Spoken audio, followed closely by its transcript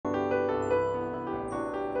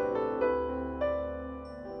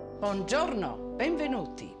Buongiorno,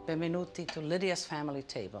 benvenuti. Benvenuti to Lydia's family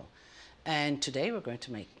table. And today we're going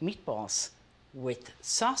to make meatballs with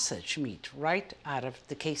sausage meat right out of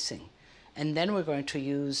the casing. And then we're going to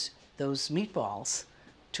use those meatballs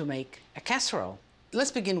to make a casserole.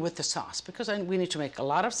 Let's begin with the sauce, because we need to make a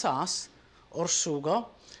lot of sauce, or sugo,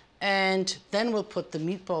 and then we'll put the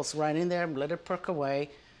meatballs right in there and let it perk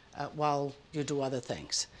away while you do other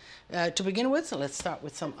things. To begin with, let's start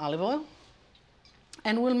with some olive oil.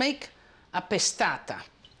 And we'll make a pestata.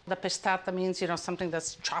 The pestata means, you know, something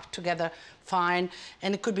that's chopped together fine,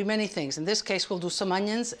 and it could be many things. In this case, we'll do some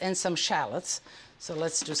onions and some shallots. So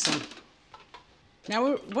let's do some.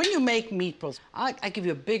 Now, when you make meatballs, I give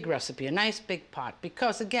you a big recipe, a nice big pot,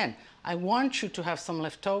 because again, I want you to have some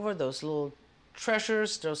left over, those little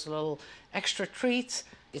treasures, those little extra treats.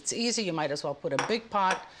 It's easy, you might as well put a big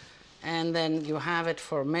pot, and then you have it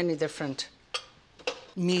for many different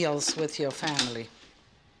meals with your family.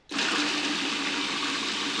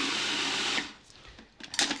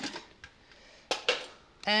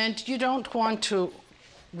 And you don't want to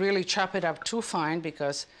really chop it up too fine,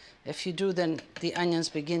 because if you do, then the onions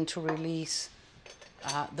begin to release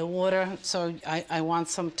the water. So I want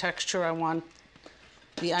some texture. I want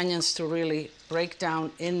the onions to really break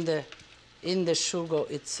down in the sugo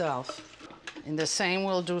itself. In the same,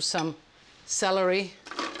 we'll do some celery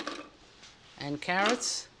and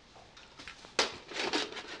carrots.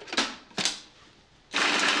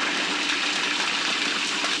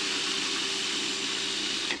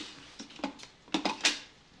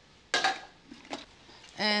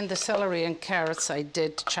 And the celery and carrots I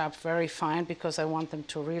did chop very fine, because I want them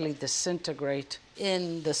to really disintegrate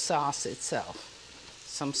in the sauce itself.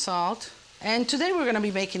 Some salt. And today we're going to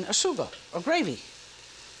be making a sugo, or gravy.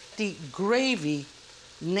 The gravy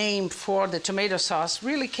name for the tomato sauce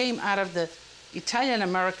really came out of the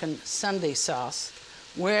Italian-American Sunday sauce,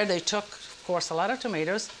 where they took, of course, a lot of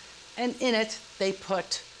tomatoes, and in it they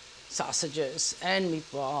put sausages and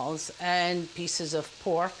meatballs and pieces of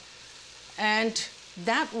pork, and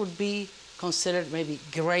that would be considered maybe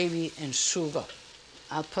gravy and sugo.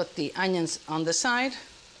 I'll put the onions on the side.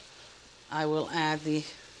 I will add the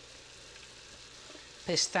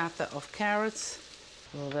pestata of carrots,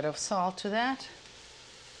 a little bit of salt to that.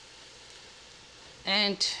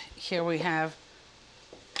 And here we have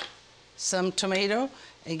some tomato.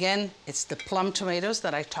 Again, it's the plum tomatoes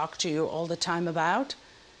that I talk to you all the time about.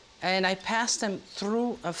 And I passed them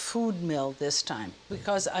through a food mill this time,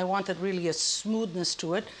 because I wanted really a smoothness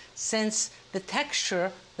to it, since the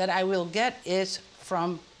texture that I will get is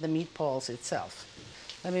from the meatballs itself.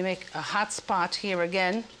 Let me make a hot spot here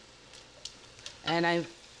again, and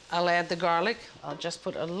I'll add the garlic. I'll just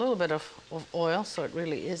put a little bit of oil, so it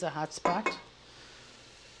really is a hot spot.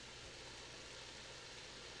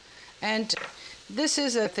 And this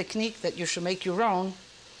is a technique that you should make your own.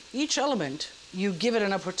 Each element, you give it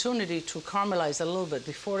an opportunity to caramelize a little bit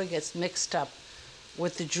before it gets mixed up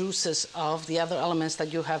with the juices of the other elements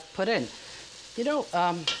that you have put in. You know,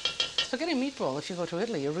 spaghetti meatball, if you go to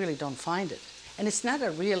Italy, you really don't find it. And it's not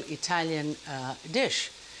a real Italian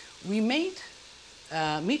dish. We made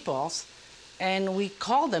meatballs, and we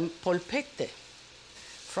call them polpette.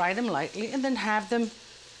 Fry them lightly, and then have them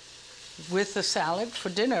with a salad for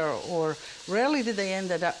dinner, or rarely did they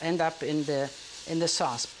end up in the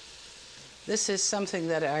sauce. This is something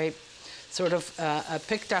that I sort of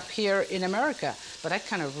picked up here in America, but I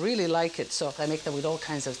kind of really like it, so I make them with all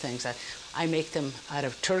kinds of things. I make them out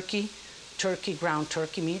of ground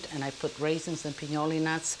turkey meat, and I put raisins and pinoli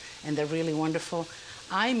nuts, and they're really wonderful.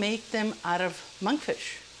 I make them out of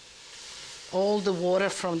monkfish. All the water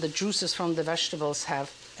from the juices from the vegetables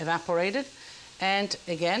have evaporated, and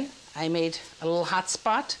again, I made a little hot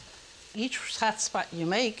spot. Each hot spot you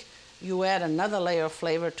make, you add another layer of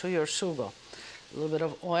flavor to your sugo. A little bit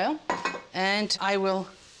of oil, and I will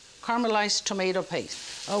caramelize tomato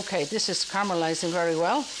paste. Okay, this is caramelizing very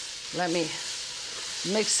well. Let me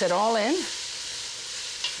mix it all in.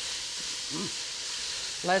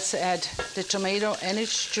 Let's add the tomato and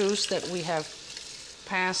its juice that we have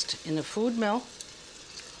passed in the food mill.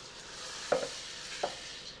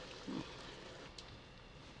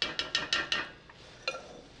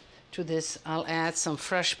 To this, I'll add some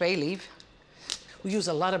fresh bay leaf. We use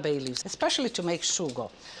a lot of bay leaves, especially to make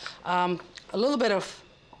sugo. A little bit of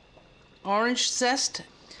orange zest,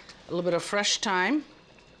 a little bit of fresh thyme.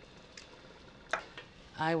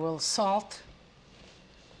 I will salt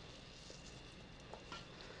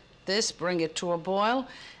this, bring it to a boil.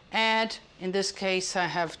 Add, in this case, I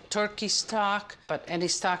have turkey stock, but any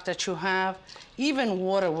stock that you have, even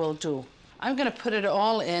water will do. I'm gonna put it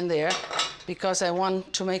all in there because I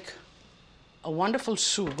want to make a wonderful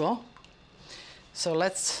sugo. So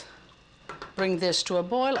let's bring this to a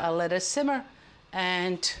boil. I'll let it simmer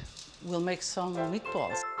and we'll make some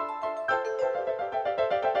meatballs.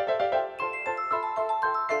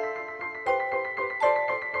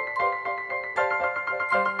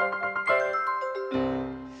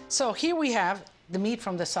 So here we have the meat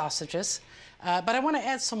from the sausages, but I want to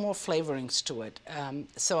add some more flavorings to it.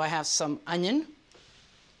 So I have some onion,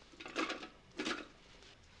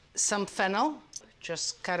 some fennel,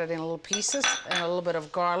 just cut it in little pieces, and a little bit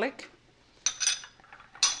of garlic.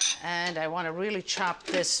 And I want to really chop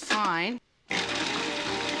this fine.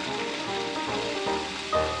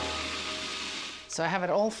 So I have it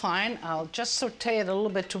all fine. I'll just saute it a little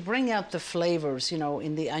bit to bring out the flavors, you know,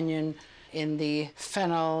 in the onion, in the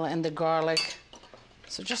fennel and the garlic.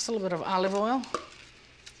 So just a little bit of olive oil.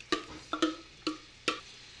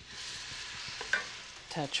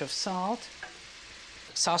 Touch of salt.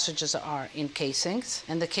 Sausages are in casings,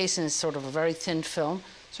 and the casing is sort of a very thin film.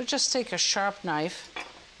 So just take a sharp knife,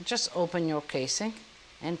 and just open your casing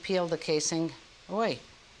and peel the casing away.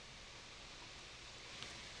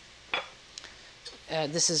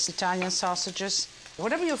 This is Italian sausages.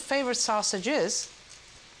 Whatever your favorite sausage is,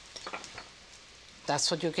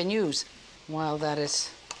 that's what you can use. While that is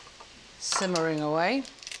simmering away,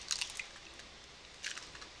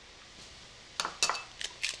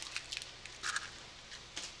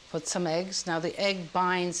 put some eggs. Now the egg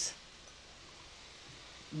binds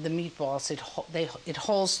the meatballs. It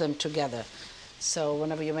holds them together. So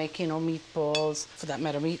whenever you're making, you know, meatballs, for that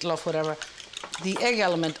matter, meatloaf, whatever, the egg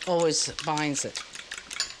element always binds it.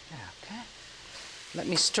 Okay. Let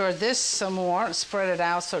me stir this some more, spread it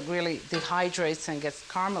out so it really dehydrates and gets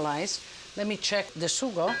caramelized. Let me check the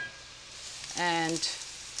sugo, and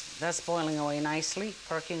that's boiling away nicely,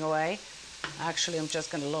 perking away. Actually, I'm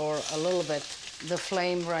just going to lower a little bit the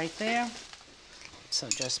flame right there. So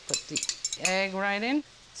just put the egg right in,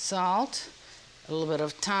 salt, a little bit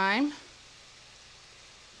of thyme,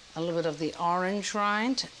 a little bit of the orange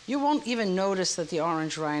rind. You won't even notice that the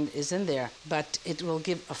orange rind is in there, but it will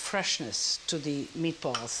give a freshness to the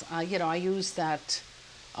meatballs. You know, I use that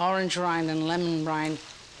orange rind and lemon rind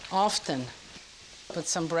often. Put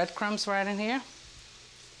some breadcrumbs right in here.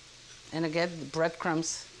 And again, the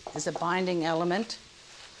breadcrumbs is a binding element.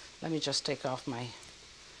 Let me just take off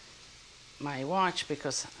my watch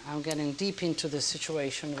because I'm getting deep into the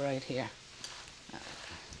situation right here.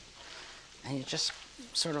 And you just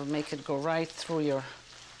sort of make it go right through your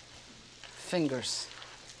fingers.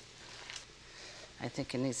 I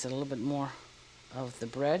think it needs a little bit more of the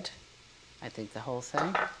bread. I think the whole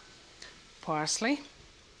thing. Parsley.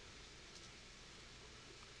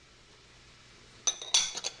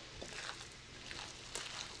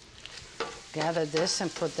 Gather this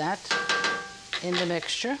and put that in the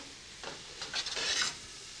mixture.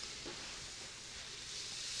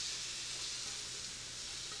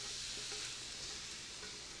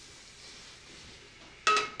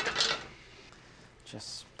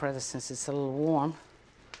 Just spread it since it's a little warm.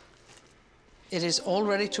 It is all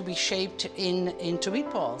ready to be shaped into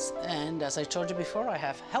meatballs. And as I told you before, I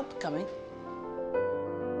have help coming.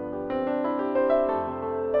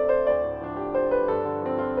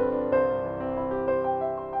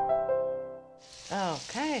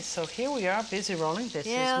 Okay, so here we are, busy rolling. This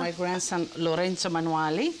is my grandson, Lorenzo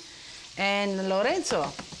Manuali. And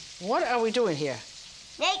Lorenzo, what are we doing here?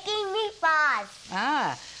 Making meatballs.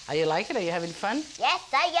 Ah, are you like it? Are you having fun? Yes,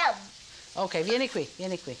 I am. Okay, vieni qui,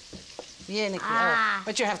 vieni qui. Vieni qui. Oh,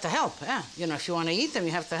 but you have to help, yeah. You know, if you want to eat them,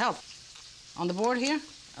 you have to help. On the board here?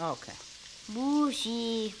 Okay.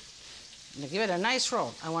 Bushy. Now give it a nice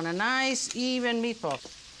roll. I want a nice, even meatball.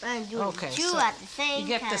 And do two so at the same time. you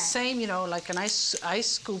get the same, you know, like an ice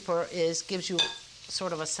scooper gives you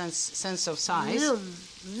sort of a sense of size. Zoom,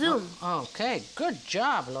 zoom. Oh, okay, good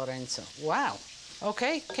job, Lorenzo. Wow.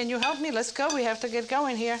 Okay, can you help me? Let's go. We have to get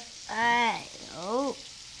going here. Oh,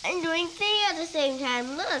 I'm doing three at the same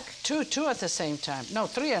time. Look. Two at the same time. No,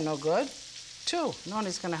 three are no good. Two.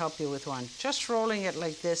 Noni's gonna help you with one. Just rolling it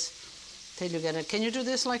like this till you get it. Can you do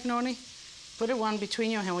this like Noni? Put it one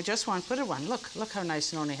between your hands. Just one. Put it one. Look how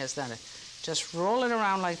nice Noni has done it. Just roll it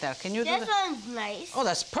around like that. Can you do that? This one's nice. Oh,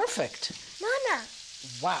 that's perfect. Nana.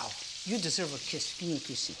 Wow. You deserve a kiss. Give me a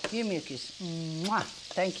kiss. Give me a kiss. Mwah.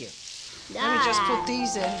 Thank you. Yeah. Let me just put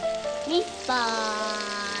these in. Meatballs.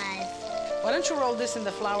 Why don't you roll this in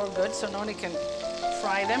the flour good so Noni can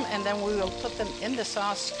fry them, and then we will put them in the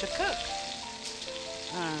sauce to cook.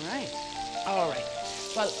 All right. All right.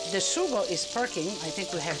 Well, the sugo is perking. I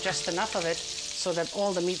think we have just enough of it so that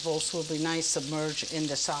all the meatballs will be nice submerged in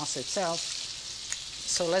the sauce itself.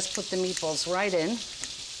 So let's put the meatballs right in.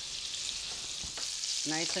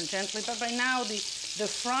 nice and gently. But by now, the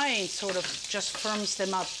frying sort of just firms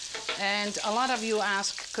them up. And a lot of you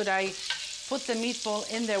ask, could I put the meatball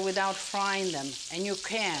in there without frying them? And you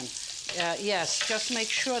can. Yes, just make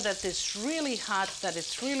sure that it's really hot, that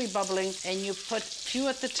it's really bubbling, and you put few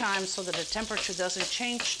at the time so that the temperature doesn't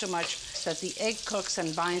change too much, that the egg cooks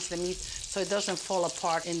and binds the meat so it doesn't fall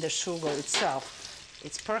apart in the sugo itself.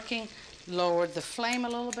 It's perking. Lower the flame a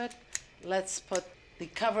little bit. Let's put the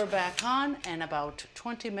cover back on, and about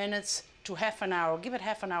 20 minutes to half an hour, give it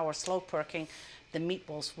half an hour slow perking, the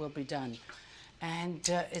meatballs will be done. And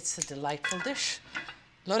it's a delightful dish.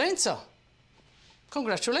 Lorenzo,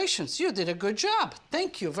 congratulations, you did a good job.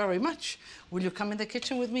 Thank you very much. Will you come in the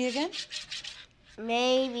kitchen with me again?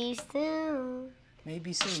 Maybe soon.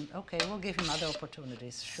 Maybe soon. Okay, we'll give him other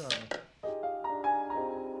opportunities, surely.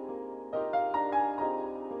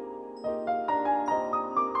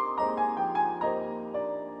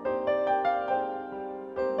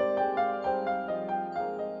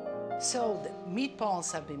 So the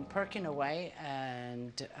meatballs have been perking away,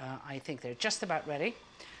 and I think they're just about ready.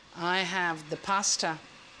 I have the pasta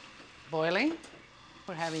boiling.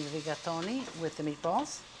 We're having rigatoni with the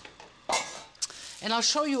meatballs. And I'll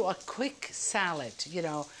show you a quick salad. You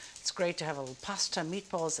know, it's great to have a little pasta,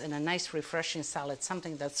 meatballs, and a nice refreshing salad,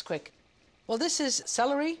 something that's quick. Well, this is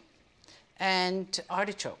celery and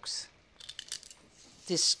artichokes.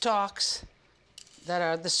 The stalks that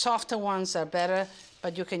are the softer ones are better,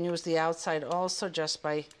 but you can use the outside also just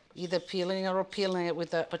by either peeling or peeling it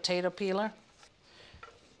with a potato peeler.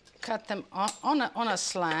 Cut them on a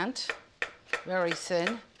slant, very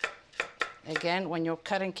thin. Again, when you're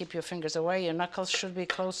cutting, keep your fingers away. Your knuckles should be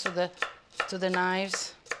close to the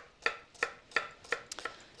knives.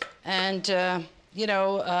 And, you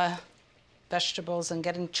know, vegetables and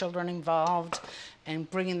getting children involved and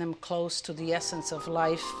bringing them close to the essence of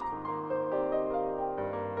life.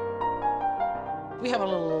 We have a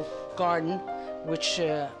little garden, which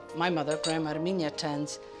my mother, Grandma Arminia,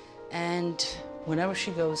 tends, and whenever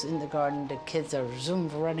she goes in the garden, the kids are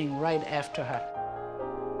running right after her.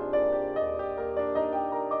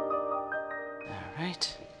 All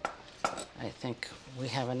right, I think we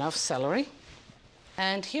have enough celery.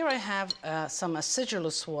 And here I have some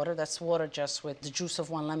acidulous water. That's water just with the juice of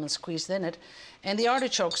 1 lemon squeezed in it. And the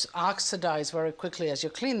artichokes oxidize very quickly as you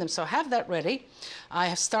clean them, so have that ready. I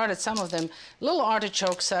have started some of them. Little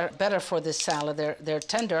artichokes are better for this salad. They're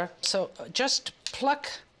tender. So just pluck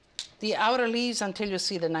the outer leaves until you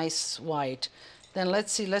see the nice white. Then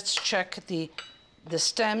let's see, let's check the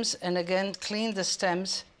stems, and again, clean the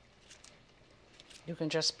stems. You can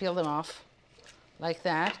just peel them off like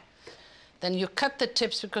that. Then you cut the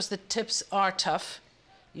tips, because the tips are tough.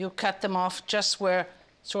 You cut them off just where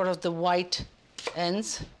sort of the white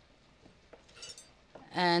ends.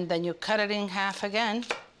 And then you cut it in half again.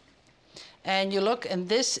 And you look, and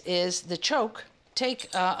this is the choke. Take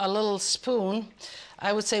a little spoon.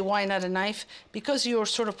 I would say, why not a knife? Because you're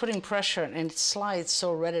sort of putting pressure, and it slides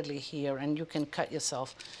so readily here, and you can cut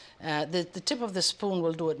yourself. The tip of the spoon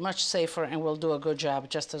will do it much safer and will do a good job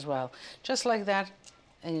just as well. Just like that,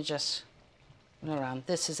 and you just around.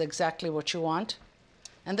 This is exactly what you want,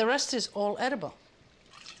 and the rest is all edible.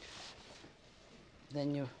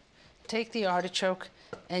 Then you take the artichoke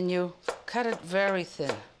and you cut it very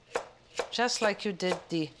thin, just like you did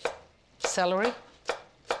the celery.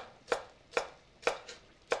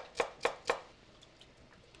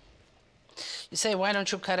 You say, why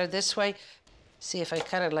don't you cut it this way? See, if I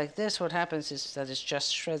cut it like this, what happens is that it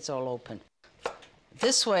just shreds all open.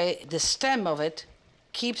 This way, the stem of it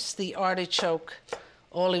keeps the artichoke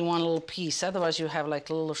all in one little piece. Otherwise, you have like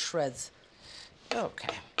little shreds.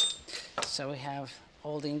 Okay, so we have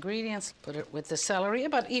all the ingredients. Put it with the celery,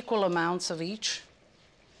 about equal amounts of each.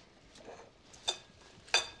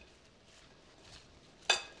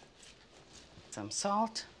 Some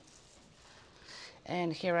salt.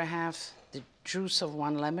 And here I have the juice of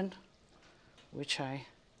 1 lemon, which I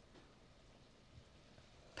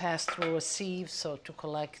passed through a sieve so to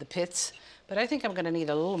collect the pits. But I think I'm going to need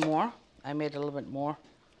a little more. I made a little bit more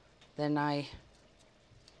than I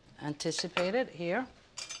anticipated here.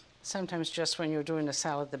 Sometimes just when you're doing a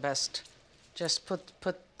salad, the best, just put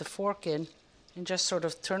the fork in and just sort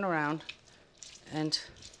of turn around and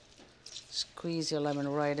squeeze your lemon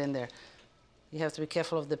right in there. You have to be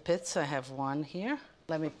careful of the pits. I have one here.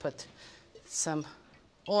 Let me put some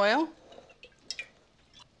oil.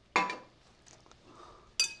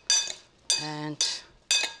 And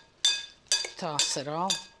toss it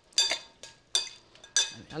all.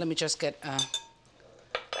 Let me just get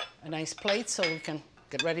a nice plate so we can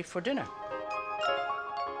get ready for dinner.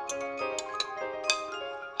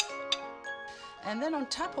 And then on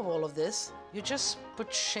top of all of this, you just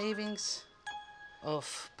put shavings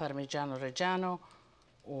of Parmigiano Reggiano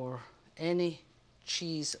or any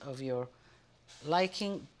cheese of your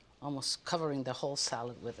liking, almost covering the whole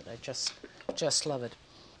salad with it. I just love it.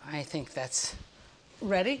 I think that's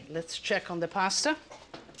ready. Let's check on the pasta.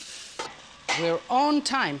 We're on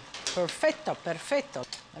time. Perfetto, perfetto.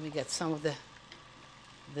 Let me get some of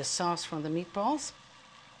the sauce from the meatballs.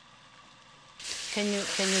 Can you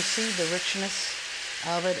see the richness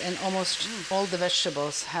of it? And almost all the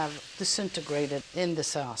vegetables have disintegrated in the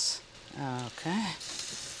sauce. Okay.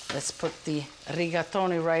 Let's put the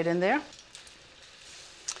rigatoni right in there.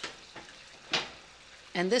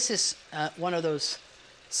 And this is one of those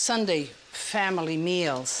Sunday family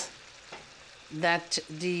meals that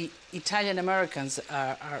the Italian Americans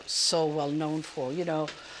are so well known for. You know,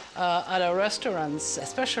 at our restaurants,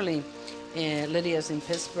 especially Lydia's in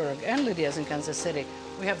Pittsburgh and Lydia's in Kansas City,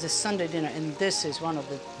 we have this Sunday dinner, and this is one of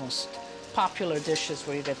the most popular dishes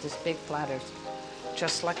where you get these big platters,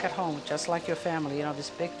 just like at home, just like your family, you know,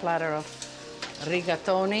 this big platter of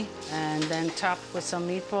rigatoni and then topped with some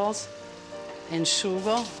meatballs and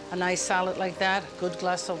sugo, a nice salad like that, a good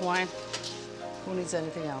glass of wine. Who needs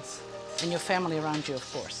anything else? And your family around you,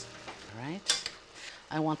 of course. All right.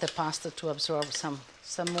 I want the pasta to absorb some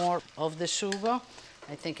more of the sugo.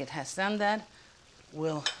 I think it has done that.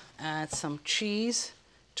 We'll add some cheese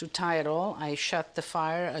to tie it all. I shut the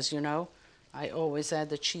fire, as you know. I always add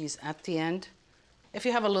the cheese at the end. If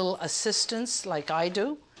you have a little assistance, like I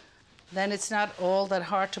do, then it's not all that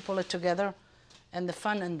hard to pull it together. And the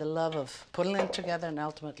fun and the love of putting it together and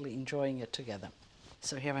ultimately enjoying it together.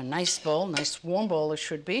 So here, a nice bowl, nice warm bowl it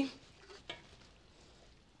should be.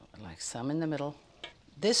 Like some in the middle.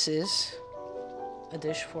 This is a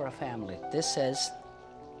dish for a family. This says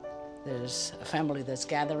there's a family that's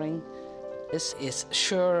gathering. This is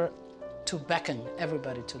sure to beckon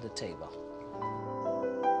everybody to the table.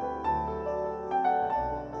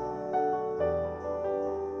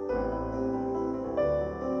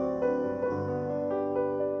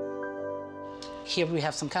 Here we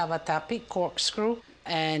have some cavatappi, corkscrew,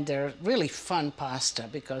 and they're really fun pasta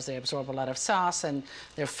because they absorb a lot of sauce and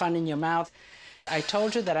they're fun in your mouth. I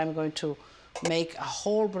told you that I'm going to make a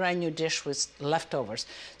whole brand new dish with leftovers.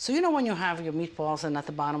 So you know when you have your meatballs and at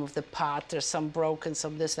the bottom of the pot there's some broken,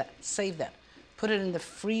 some this, that, save that. Put it in the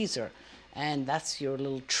freezer and that's your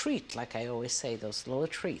little treat, like I always say, those little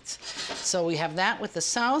treats. So we have that with the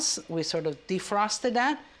sauce. We sort of defrosted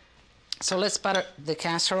that. So let's butter the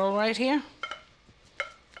casserole right here.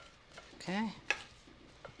 Okay.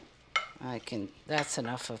 That's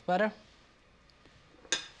enough of butter.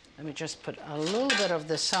 Let me just put a little bit of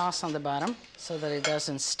the sauce on the bottom so that it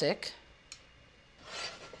doesn't stick.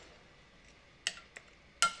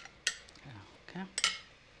 Okay.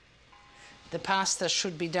 The pasta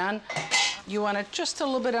should be done. You want it just a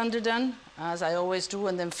little bit underdone, as I always do,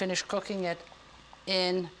 and then finish cooking it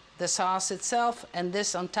in the sauce itself. And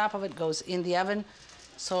this on top of it goes in the oven,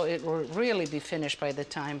 so it will really be finished by the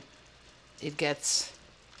time it gets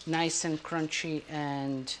nice and crunchy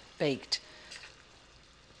and baked.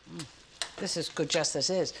 This is good just as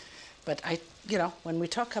is. But you know, when we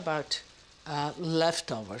talk about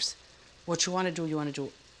leftovers, what you want to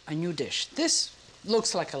do a new dish. This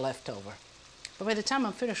looks like a leftover, but by the time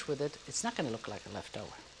I'm finished with it, it's not going to look like a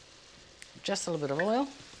leftover. Just a little bit of oil.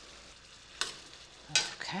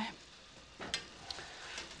 Okay.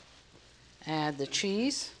 Add the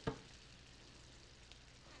cheese.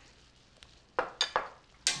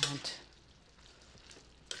 And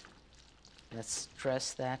let's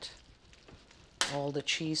dress that, all the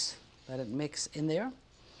cheese, let it mix in there.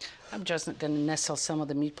 I'm just going to nestle some of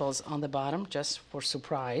the meatballs on the bottom just for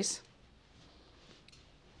surprise.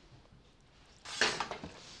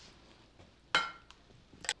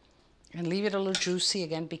 And leave it a little juicy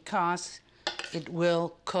again because it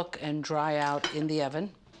will cook and dry out in the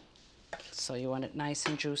oven. So you want it nice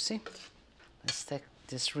and juicy. Let's take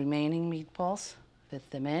this remaining meatballs,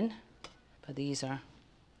 fit them in. But these are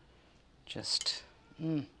just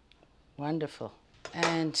wonderful.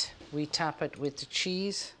 And we top it with the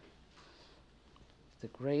cheese, the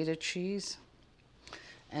grated cheese.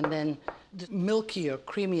 And then the milkier,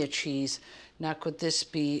 creamier cheese. Now, could this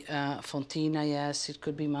be fontina? Yes, it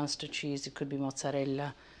could be Munster cheese, it could be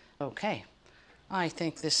mozzarella. Okay, I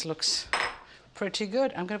think this looks pretty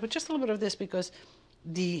good. I'm gonna put just a little bit of this because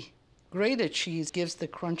the grated cheese gives the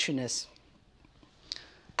crunchiness.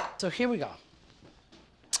 So here we go.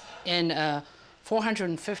 In a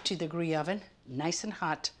 450-degree oven, nice and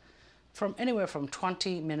hot, from anywhere from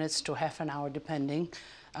 20 minutes to half an hour, depending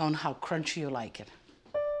on how crunchy you like it.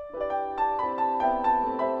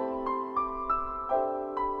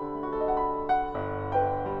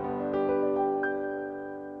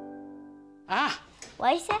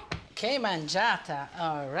 What is it? Que mangiata.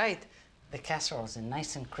 All right. The casserole is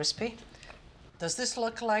nice and crispy. Does this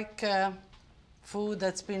look like food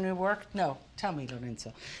that's been reworked? No. Tell me,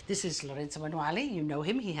 Lorenzo. This is Lorenzo Manuali. You know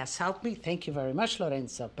him. He has helped me. Thank you very much,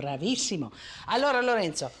 Lorenzo. Bravissimo. Allora,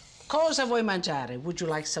 Lorenzo, cosa vuoi mangiare? Would you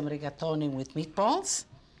like some rigatoni with meatballs?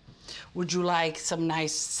 Would you like some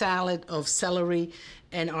nice salad of celery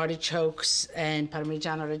and artichokes and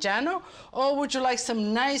Parmigiano Reggiano? Or would you like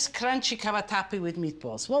some nice crunchy cavatappi with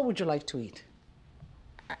meatballs? What would you like to eat?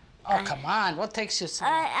 Oh, come on. What takes you so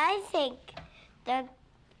long? I think the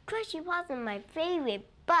crunchy pasta is my favorite,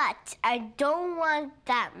 but I don't want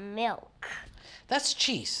that milk. That's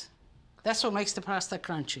cheese. That's what makes the pasta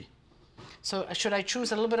crunchy. So should I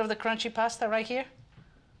choose a little bit of the crunchy pasta right here?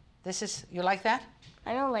 This is, you like that?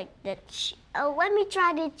 I don't like the cheese. Oh, let me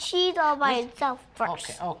try the cheese all by itself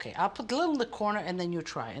first. Okay. I'll put a little in the corner and then you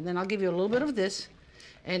try. And then I'll give you a little bit of this.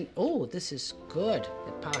 And, oh, this is good,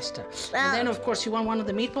 the pasta. And then, of course, you want one of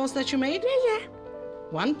the meatballs that you made? Yeah.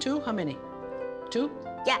 1, 2, how many? 2?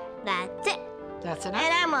 Yeah, that's it. That's enough?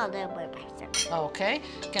 And I'm a little bit pasta. Okay.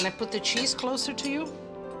 Can I put the cheese closer to you?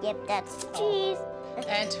 Yep, that's cheese.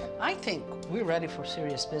 And I think we're ready for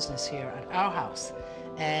serious business here at our house.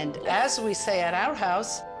 And as we say at our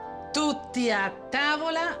house, tutti a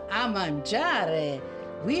tavola a mangiare.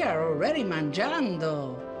 We are already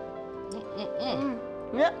mangiando.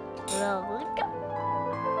 Yep.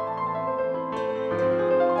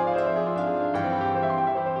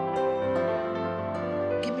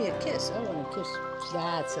 Give me a kiss. I want a kiss.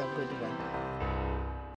 That's a good one.